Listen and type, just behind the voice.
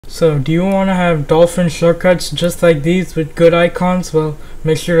So, do you want to have Dolphin shortcuts just like these with good icons? Well,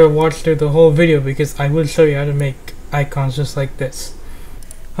 make sure to watch through the whole video because I will show you how to make icons just like this.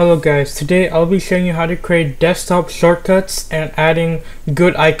 Hello guys, today I'll be showing you how to create desktop shortcuts and adding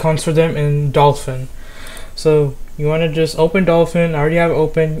good icons for them in Dolphin. So, you want to just open Dolphin. I already have it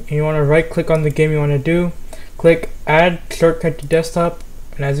open. And you want to right click on the game you want to do. Click add shortcut to desktop.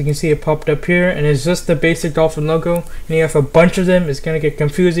 And as you can see, it popped up here, and it's just the basic Dolphin logo. And you have a bunch of them. It's going to get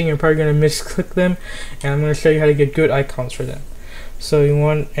confusing. You're probably going to misclick them. And I'm going to show you how to get good icons for them. So you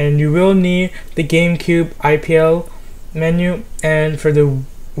will need the GameCube IPL menu. And for the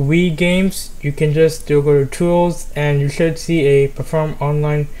Wii games, you can just go to Tools, and you should see a Perform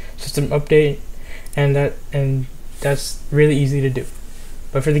Online System Update. And that's really easy to do.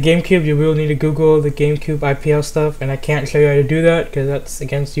 But for the GameCube, you will need to Google the GameCube IPL stuff, and I can't show you how to do that because that's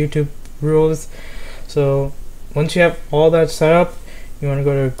against YouTube rules. So once you have all that set up, you want to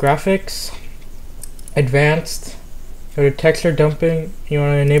go to Graphics, Advanced, go to Texture Dumping. You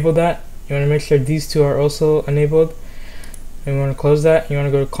want to enable that. You want to make sure these two are also enabled. And you want to close that. You want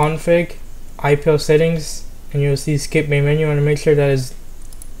to go to Config, IPL Settings, and you'll see Skip Main Menu. You want to make sure that is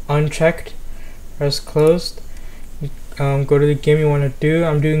unchecked. Press Closed. Go to the game you want to do.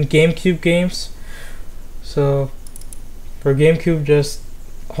 I'm doing GameCube games. So for GameCube, just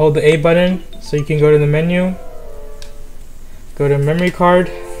hold the A button so you can go to the menu. Go to memory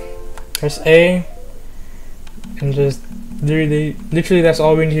card, press A, and just literally that's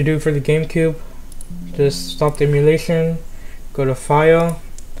all we need to do for the GameCube. Just stop the emulation, go to File,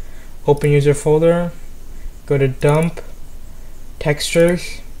 Open User Folder, go to Dump,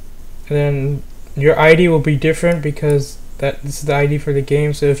 Textures, and then your ID will be different because this is the ID for the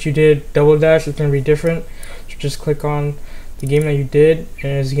game. So if you did double dash, it's going to be different. So just click on the game that you did,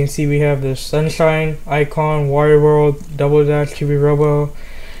 and as you can see, we have the Sunshine icon, Wario World, double dash, TV Robo,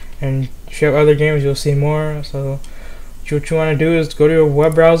 and if you have other games, you'll see more. So what you want to do is go to your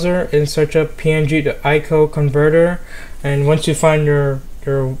web browser and search up PNG to ICO converter, and once you find your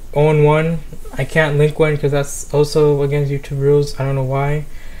own one, I can't link one because that's also against YouTube rules. I don't know why.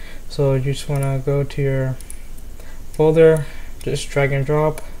 So you just want to go to your folder, just drag and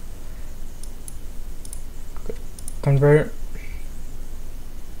drop, convert,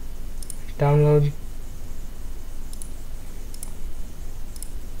 download.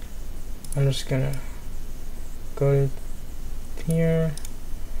 I'm just gonna go here,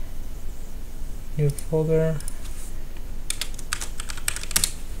 new folder.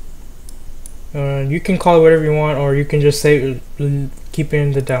 You can call it whatever you want, or you can just save, keep it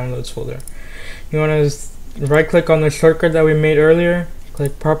in the downloads folder. You want to right click on the shortcut that we made earlier,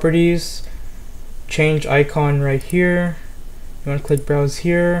 click properties, change icon right here. You want to click browse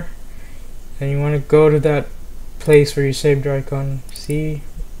here, and you want to go to that place where you saved your icon. See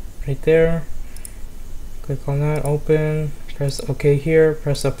right there, click on that, open, press OK here,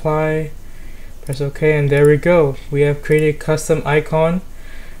 press apply, press OK, and there we go. We have created a custom icon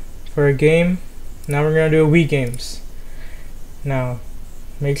for a game. Now we're going to do Wii games. Now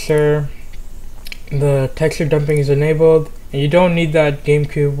make sure the texture dumping is enabled, and you don't need that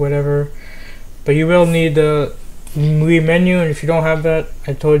GameCube whatever, but you will need the Wii menu, and if you don't have that,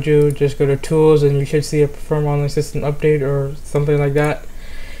 I told you, just go to Tools and you should see a Perform Online System Update or something like that.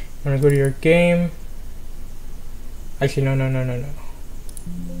 You want to go to your game. Actually no,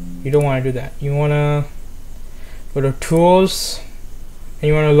 you don't want to do that. You want to go to Tools, and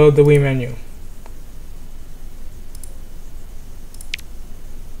you want to load the Wii menu.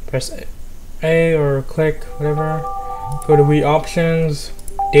 Press A or click, whatever. Go to Wii Options,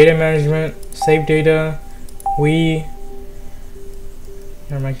 Data Management, Save Data, Wii.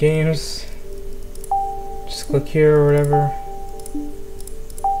 Here are my games. Just click here or whatever.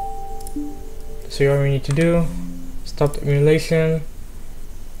 So all we need to do, stop the emulation,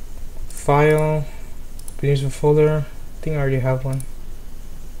 File, open user folder. I think I already have one.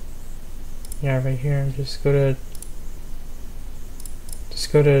 Yeah, right here. Just go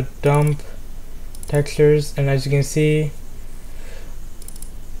to dump, textures, and as you can see,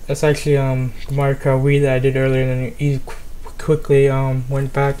 that's actually the Mario Kart Wii that I did earlier, and then you quickly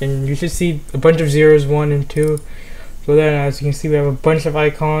went back, and you should see a bunch of zeros, 1 and 2. Go there, and as you can see, we have a bunch of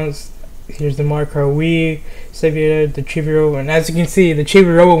icons. Here's the Mario Kart Wii, Saviated, the Chibi Robo, and as you can see, the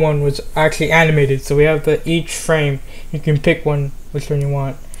Chibi Robo one was actually animated, so we have each frame. You can pick one, which one you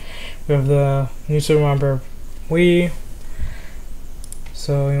want. We have the New Super Mario Wii.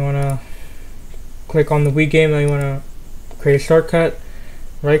 So you want to click on the Wii game that you want to create a shortcut.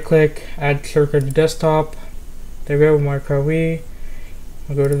 Right click, add shortcut to desktop. There we go, Mario Kart Wii.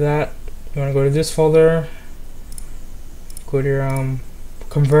 We'll go to that. You want to go to this folder. Go to your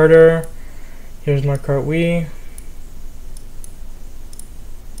converter. Here's my cart Wii.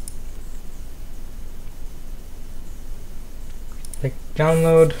 Click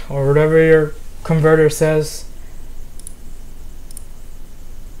download or whatever your converter says.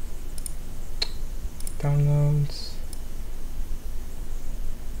 Downloads.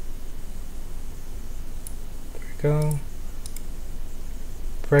 There we go.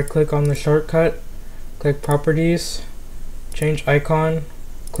 Right click on the shortcut, click properties, change icon,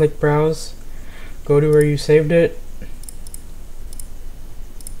 click browse, go to where you saved it,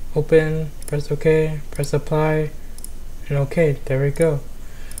 open, press OK, press apply, and OK, there we go.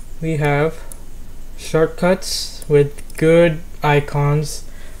 We have shortcuts with good icons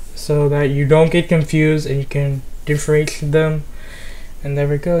so that you don't get confused and you can differentiate them. And there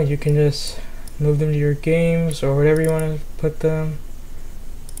we go, you can just move them to your games or whatever you want to put them.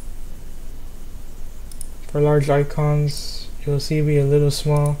 For large icons, you'll see be a little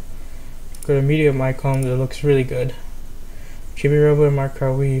small. Go to medium icons, it looks really good. Chibi Robo and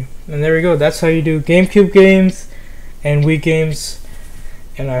Micro Wii. And there we go, that's how you do GameCube games and Wii games.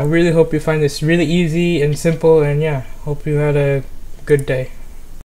 And I really hope you find this really easy and simple, and yeah, hope you had a good day.